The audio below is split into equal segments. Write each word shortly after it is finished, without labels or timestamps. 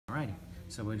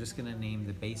So we're just going to name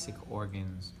the basic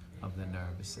organs of the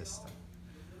nervous system.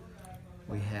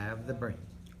 We have the brain,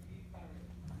 all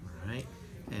right?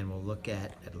 And we'll look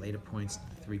at later points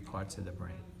the three parts of the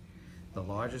brain. The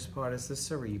largest part is the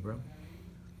cerebrum,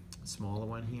 smaller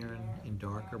one here in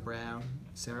darker brown,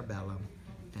 cerebellum,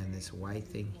 and this white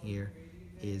thing here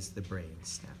is the brain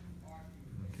stem.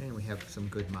 Okay, and we have some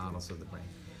good models of the brain.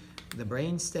 The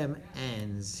brain stem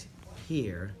ends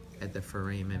here at the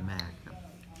foramen magnum,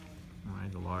 all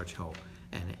right, the large hole.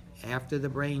 And after the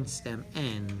brain stem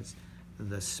ends,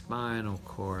 the spinal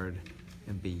cord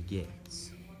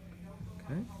begins.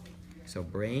 Okay, so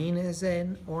brain is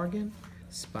an organ,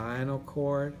 spinal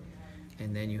cord,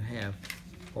 and then you have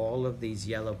all of these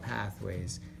yellow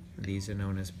pathways. These are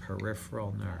known as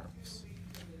peripheral nerves.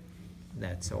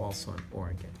 That's also an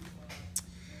organ.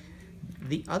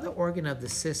 The other organ of the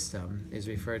system is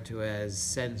referred to as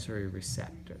sensory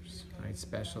receptors, right?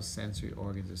 Special sensory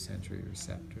organs or sensory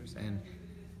receptors. And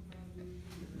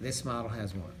this model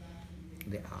has one,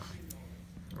 the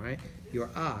eye, right?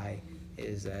 Your eye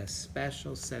is a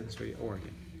special sensory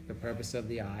organ. The purpose of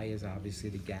the eye is obviously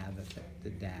to gather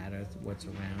the data, what's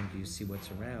around you, see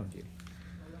what's around you.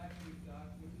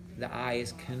 The eye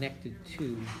is connected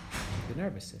to the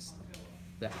nervous system.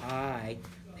 The eye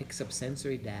picks up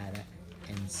sensory data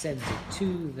and sends it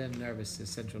to the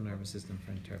central nervous system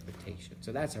for interpretation.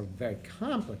 So that's a very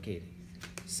complicated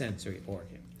sensory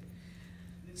organ.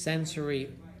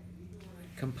 Sensory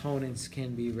components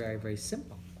can be very, very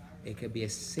simple. It could be a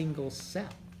single cell.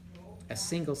 A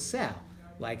single cell,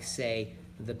 like say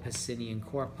the Pacinian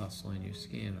corpuscle in your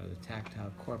skin or the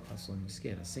tactile corpuscle in your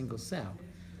skin, a single cell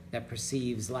that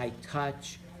perceives light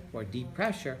touch or deep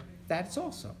pressure, that's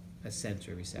also a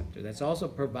sensory receptor. That's also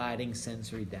providing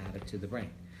sensory data to the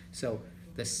brain. So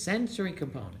the sensory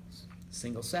components,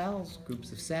 single cells,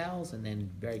 groups of cells, and then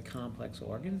very complex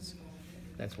organs,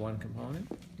 that's one component.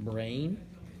 Brain,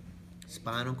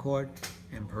 spinal cord,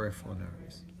 and peripheral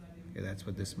nerves. Okay, that's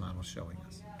what this model is showing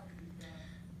us.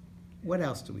 What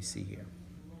else do we see here?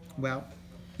 Well,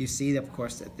 you see, of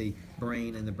course, that the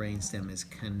brain and the brainstem is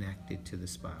connected to the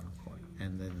spinal cord,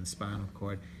 and then the spinal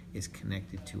cord is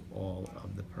connected to all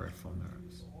of the peripheral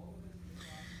nerves.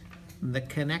 The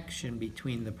connection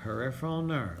between the peripheral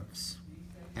nerves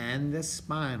and the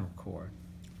spinal cord,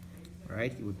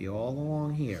 right, it would be all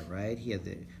along here, right here,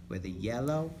 where the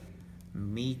yellow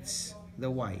meets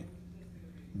the white.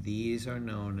 These are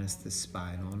known as the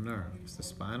spinal nerves. The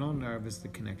spinal nerve is the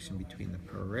connection between the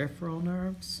peripheral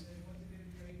nerves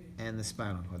and the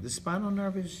spinal cord. The spinal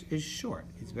nerve is short.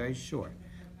 It's very short,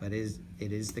 but it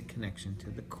is the connection to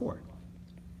the cord.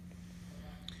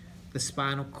 The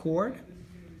spinal cord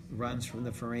runs from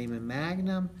the foramen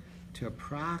magnum to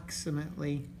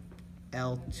approximately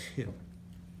L2,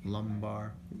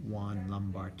 lumbar 1,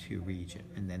 lumbar 2 region,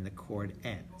 and then the cord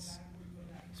ends.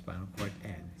 Spinal cord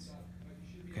ends.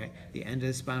 Okay? The end of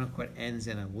the spinal cord ends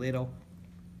in a little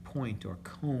point or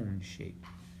cone shape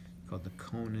called the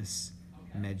conus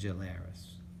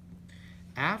medullaris.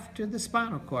 After the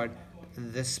spinal cord,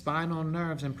 the spinal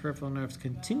nerves and peripheral nerves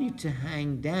continue to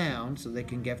hang down so they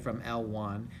can get from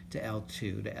L1 to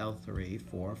L2 to L3,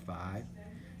 4, 5,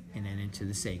 and then into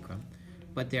the sacrum.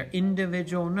 But they're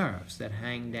individual nerves that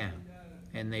hang down,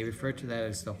 and they refer to that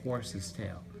as the horse's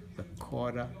tail, the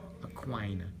cauda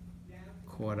equina.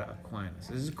 Cauda equina.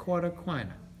 So this is cauda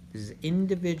equina. This is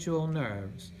individual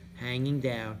nerves hanging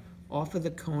down off of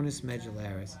the conus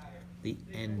medullaris, the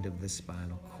end of the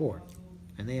spinal cord.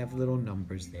 And they have little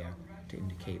numbers there to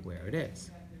indicate where it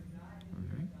is.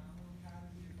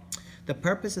 The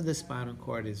purpose of the spinal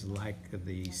cord is like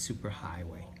the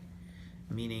superhighway,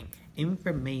 meaning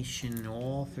information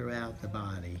all throughout the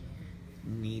body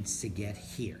needs to get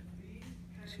here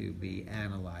to be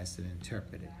analyzed and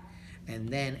interpreted. And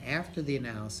then after the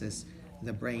analysis,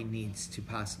 the brain needs to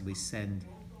possibly send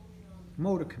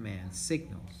motor commands,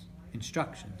 signals,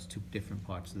 instructions to different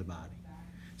parts of the body.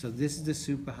 So this is the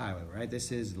superhighway, right?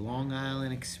 This is Long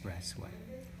Island Expressway,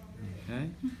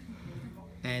 okay?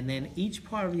 And then each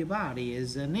part of your body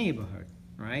is a neighborhood,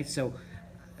 right? So,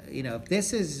 if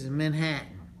this is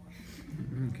Manhattan,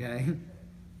 okay,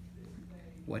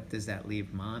 what does that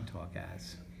leave Montauk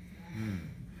as?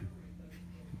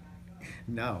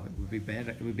 No, it would be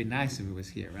better. It would be nice if it was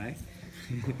here, right?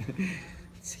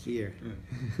 It's here.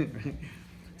 Right?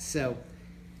 So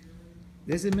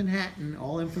this is Manhattan.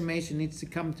 All information needs to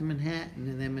come to Manhattan,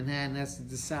 and then Manhattan has to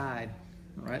decide,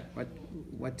 right,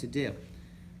 what to do.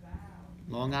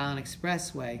 Long Island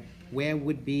Expressway. Where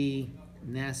would be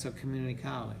Nassau Community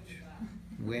College?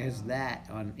 Where's that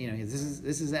on?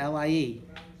 This is LIE.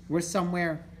 We're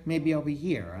somewhere maybe over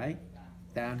here, right?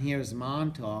 Down here is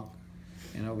Montauk.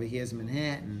 and over here's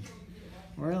Manhattan.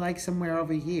 We're like somewhere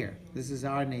over here. This is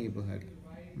our neighborhood,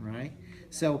 right?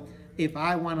 So if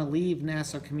I want to leave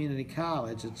Nassau Community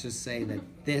College, let's just say that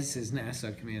this is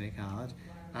Nassau Community College,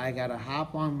 I got to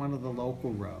hop on one of the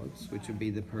local roads, which would be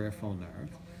the peripheral nerve.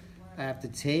 I have to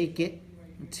take it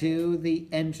to the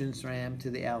entrance ramp to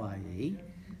the LIE.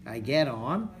 I get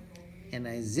on, and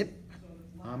I zip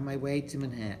on my way to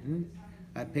Manhattan.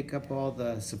 I pick up all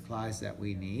the supplies that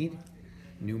we need,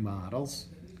 new models,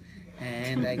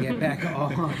 and I get back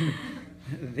on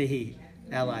the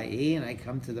LIE, and I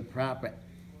come to the proper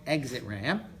exit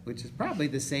ramp, which is probably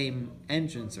the same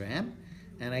entrance ramp,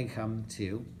 and I come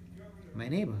to my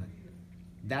neighborhood.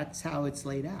 That's how it's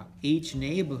laid out. Each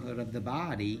neighborhood of the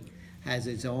body has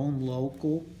its own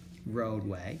local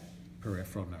roadway,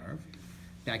 peripheral nerve,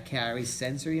 that carries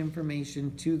sensory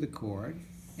information to the cord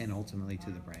and ultimately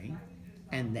to the brain,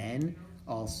 and then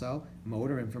also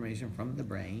motor information from the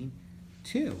brain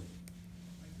to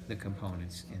the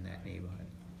components in that neighborhood.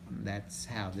 That's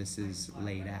how this is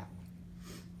laid out.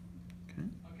 Okay?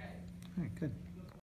 All right, good.